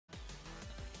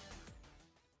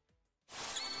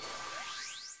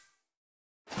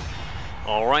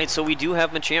All right, so we do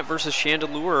have Machamp versus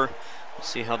Chandelure. We'll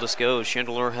see how this goes.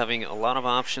 Chandelure having a lot of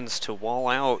options to wall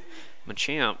out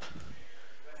Machamp.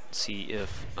 Let's see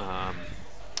if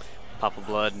Papa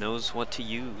BlooD knows what to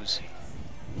use.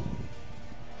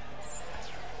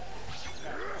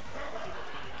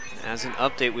 As an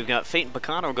update, we've got Fate and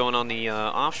Picado going on the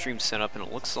off-stream setup, and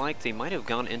it looks like they might have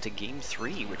gone into Game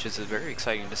 3, which is very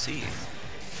exciting to see.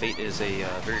 Fate is a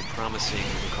very promising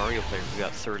Lucario player who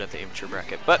got third at the amateur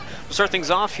bracket. But we'll start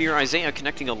things off here. Isaiah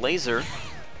connecting a laser.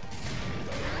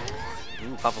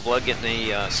 Ooh, Papa BlooD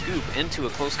getting a scoop into a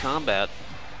close combat.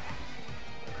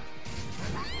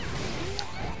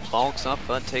 Bulks up,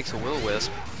 but takes a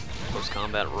Will-O-Wisp. Close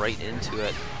combat right into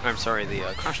it. I'm sorry, the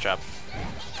cross chop.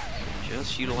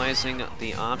 Just utilizing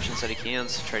the options that he can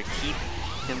to try to keep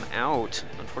him out.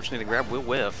 Unfortunately, the grab will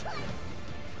whiff.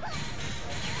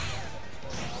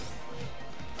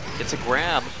 Gets a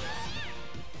grab.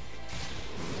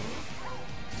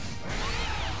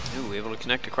 Ooh, able to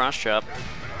connect a cross chop.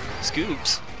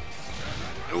 Scoops.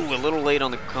 Ooh, a little late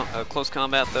on the close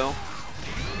combat though.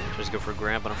 Tries to go for a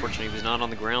grab, but unfortunately he's not on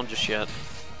the ground just yet.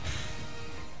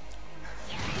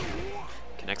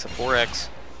 Connects a 4X.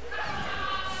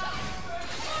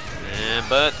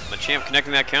 But Machamp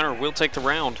connecting that counter will take the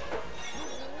round.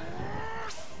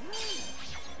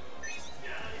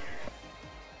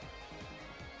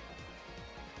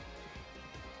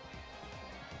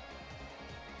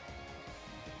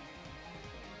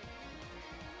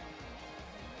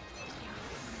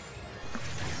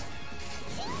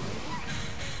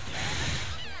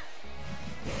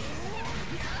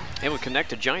 Able to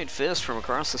connect a giant fist from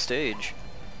across the stage.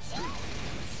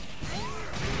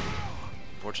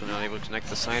 Unfortunately not able to connect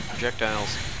the side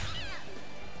projectiles.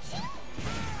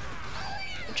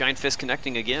 Giant fist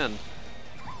connecting again.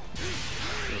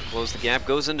 Close the gap,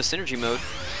 goes into synergy mode.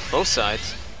 Both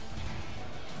sides.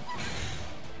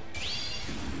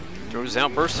 Throws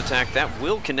out burst attack, that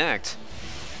will connect.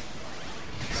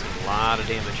 That's a lot of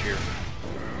damage here.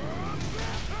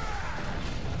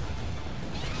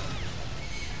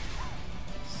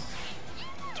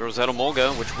 Throws out a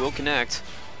Molga, which will connect.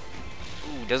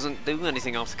 Ooh, doesn't do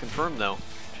anything off the confirm though.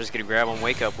 Just get a grab on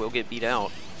wake up, will get beat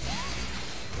out.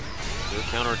 Good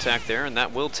counter attack there, and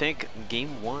that will take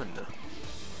game 1.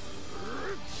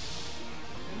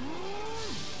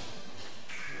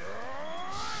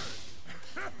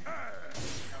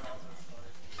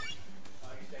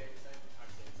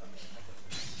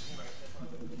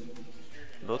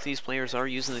 Both these players are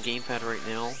using the gamepad right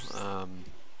now.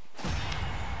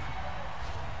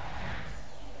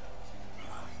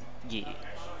 Yeah.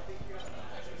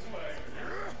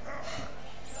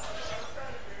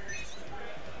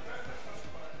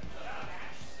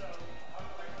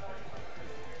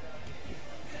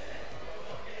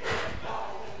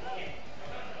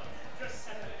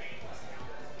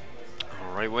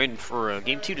 All right, waiting for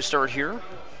game 2 to start here.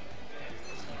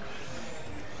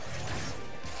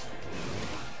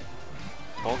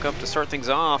 Bulk up to start things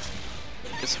off.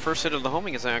 Gets the first hit of the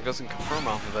homing attack, doesn't confirm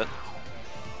off of it.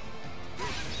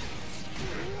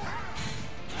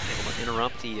 Able to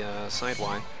interrupt the side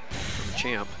Y from the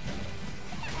champ.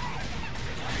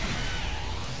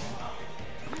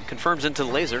 Confirms into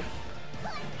the laser.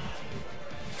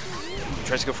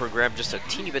 Tries to go for a grab just a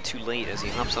teeny bit too late as he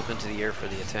hops up into the air for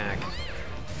the attack.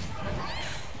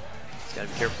 He's got to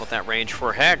be careful with that range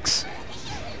for Hex.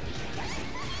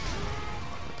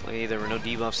 Luckily, there were no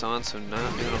debuffs on, so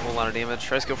not doing a whole lot of damage.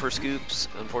 Tries to go for scoops.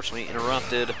 Unfortunately,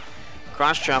 interrupted.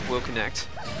 Cross chop will connect.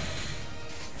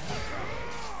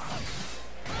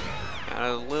 Got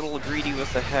a little greedy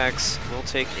with the Hex. Will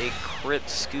take a crit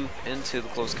scoop into the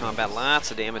close combat.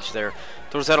 Lots of damage there.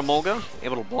 Throws out a Molga.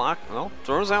 Able to block. Well,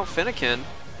 throws out Finnegan.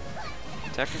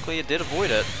 Technically, it did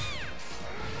avoid it.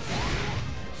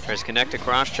 Tries to connect a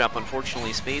cross chop.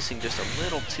 Unfortunately, spacing just a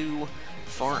little too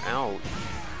far out.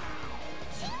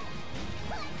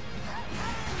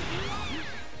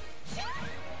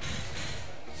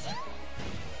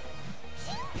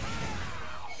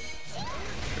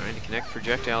 Trying to connect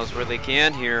projectiles where they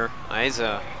can here.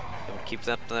 Isah able to keep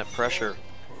that pressure.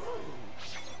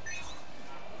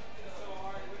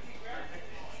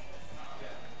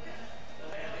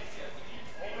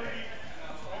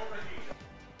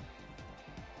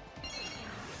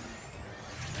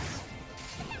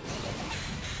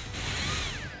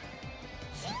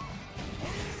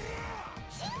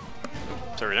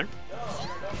 Sorry there.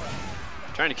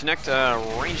 Trying to connect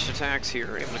ranged attacks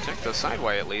here. Able to connect the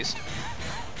sideway at least.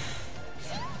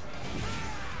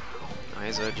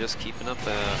 Isah just keeping up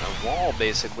a wall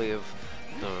basically of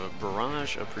the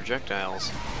barrage of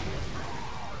projectiles.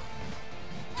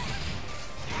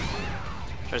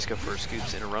 Tries to go for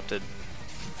scoops, interrupted.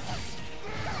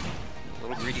 A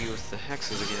little greedy with the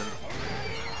hexes again.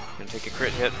 Gonna take a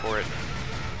crit hit for it.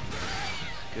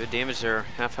 Good damage there,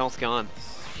 half health gone.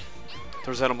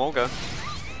 Throws out a Mulga.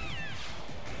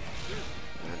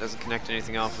 That doesn't connect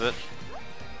anything off of it.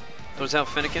 Throws out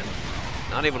Finnegan.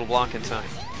 Not able to block in time.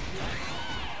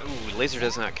 Ooh, laser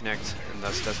does not connect, and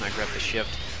thus does not grab the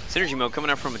shift. Synergy mode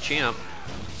coming up from a champ.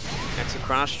 Connects a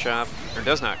cross chop, or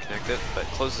does not connect it, but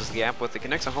closes the gap with it.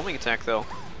 Connects a homing attack though.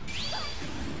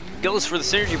 Goes for the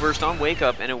synergy burst on wake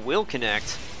up, and it will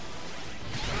connect.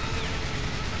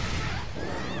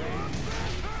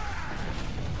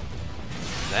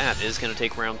 That is going to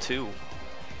take round 2.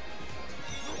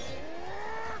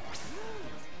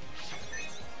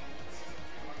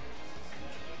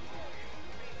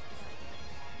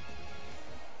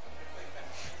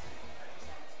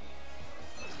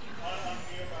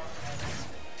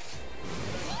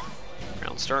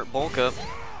 Round start, bulk up.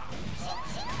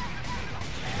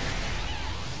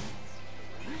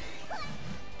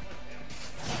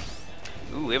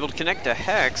 Ooh, able to connect a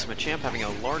Hex, Machamp having a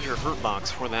larger hurt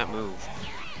box for that move.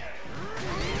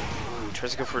 Ooh,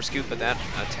 tries to go for a scoop, but that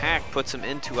attack puts him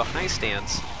into a high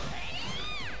stance.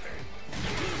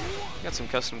 Got some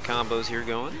custom combos here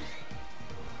going.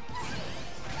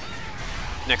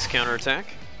 Next counter attack.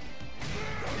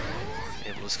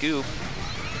 Able to scoop.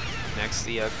 Next,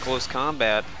 the close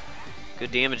combat.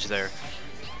 Good damage there.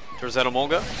 Throws out a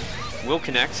Mulga. Will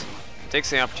connect. Takes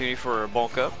the opportunity for a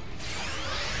bulk up.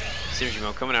 Synergy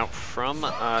mode coming out from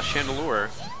Chandelure.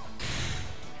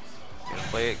 Gonna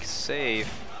play it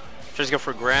safe. Tries to go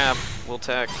for a grab. Will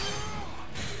tech.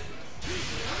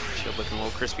 Shield looking a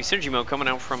little crispy. Synergy mode coming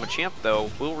out from a champ though.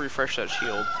 Will refresh that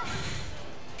shield.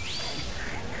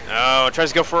 Oh, tries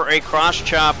to go for a cross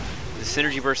chop. The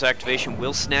synergy burst activation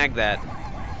will snag that.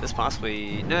 This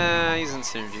possibly... Nah, he's in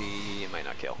synergy. It might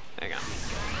not kill. Hang on.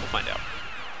 We'll find out.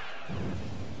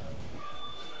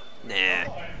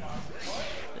 Nah.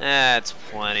 That's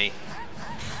plenty.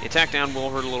 The attack down will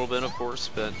hurt a little bit, of course,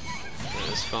 but that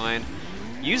is fine.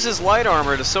 Uses light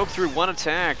armor to soak through one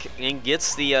attack and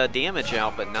gets the damage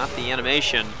out, but not the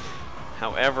animation.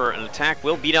 However, an attack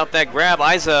will beat out that grab.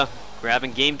 Isah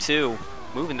grabbing game 2,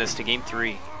 moving this to game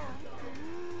 3.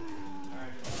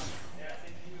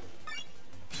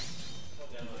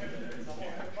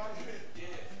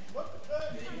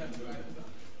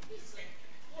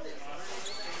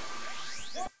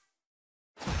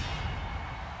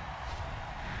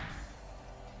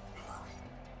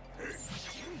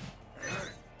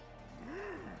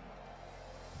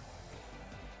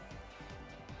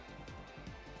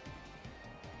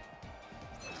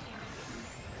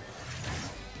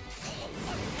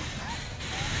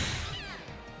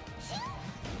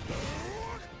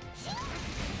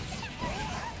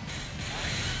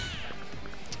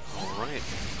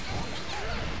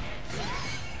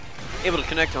 Able to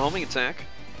connect a homing attack.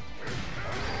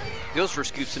 Goes for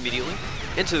scoops immediately.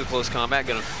 Into the close combat.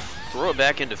 Gonna throw it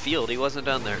back into field. He wasn't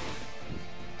done there.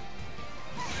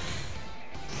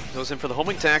 Goes in for the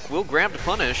homing attack. Will grab to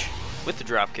punish with the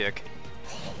drop kick.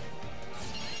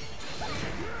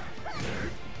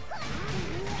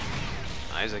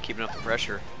 Isah keeping up the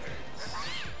pressure.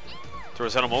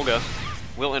 Throws out a Mulga.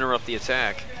 Will interrupt the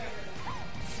attack.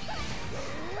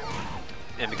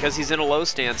 And because he's in a low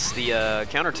stance, the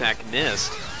counterattack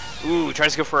missed. Ooh,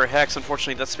 tries to go for a Hex.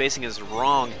 Unfortunately, that spacing is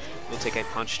wrong. We'll take a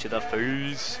punch to the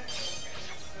face.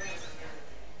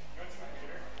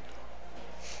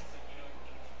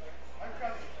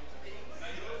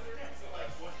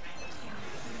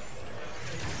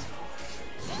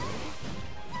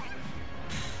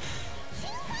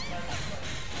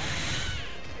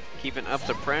 Keeping up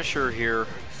the pressure here.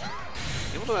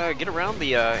 Able to get around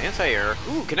the anti-air.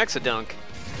 Ooh, connects a dunk.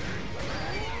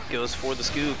 Goes for the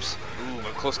scoops. Ooh,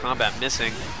 close combat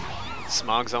missing.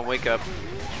 Smog's on wake up.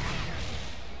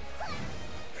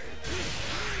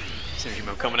 Synergy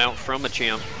mode coming out from the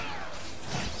champ.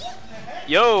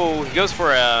 Yo, he goes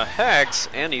for a Hex,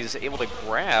 and he's able to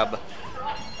grab.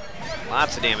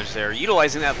 Lots of damage there.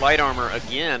 Utilizing that light armor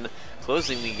again,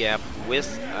 closing the gap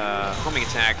with homing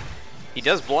attack. He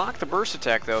does block the burst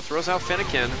attack though, throws out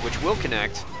Finnegan, which will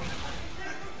connect.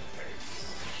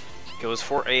 Goes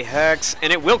for a Hex,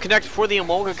 and it will connect before the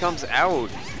Emolga comes out.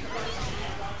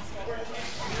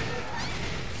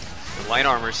 The light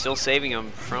armor is still saving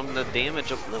him from the damage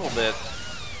a little bit.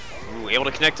 Ooh, able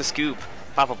to connect the scoop.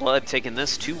 Papa BlooD taking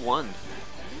this 2-1.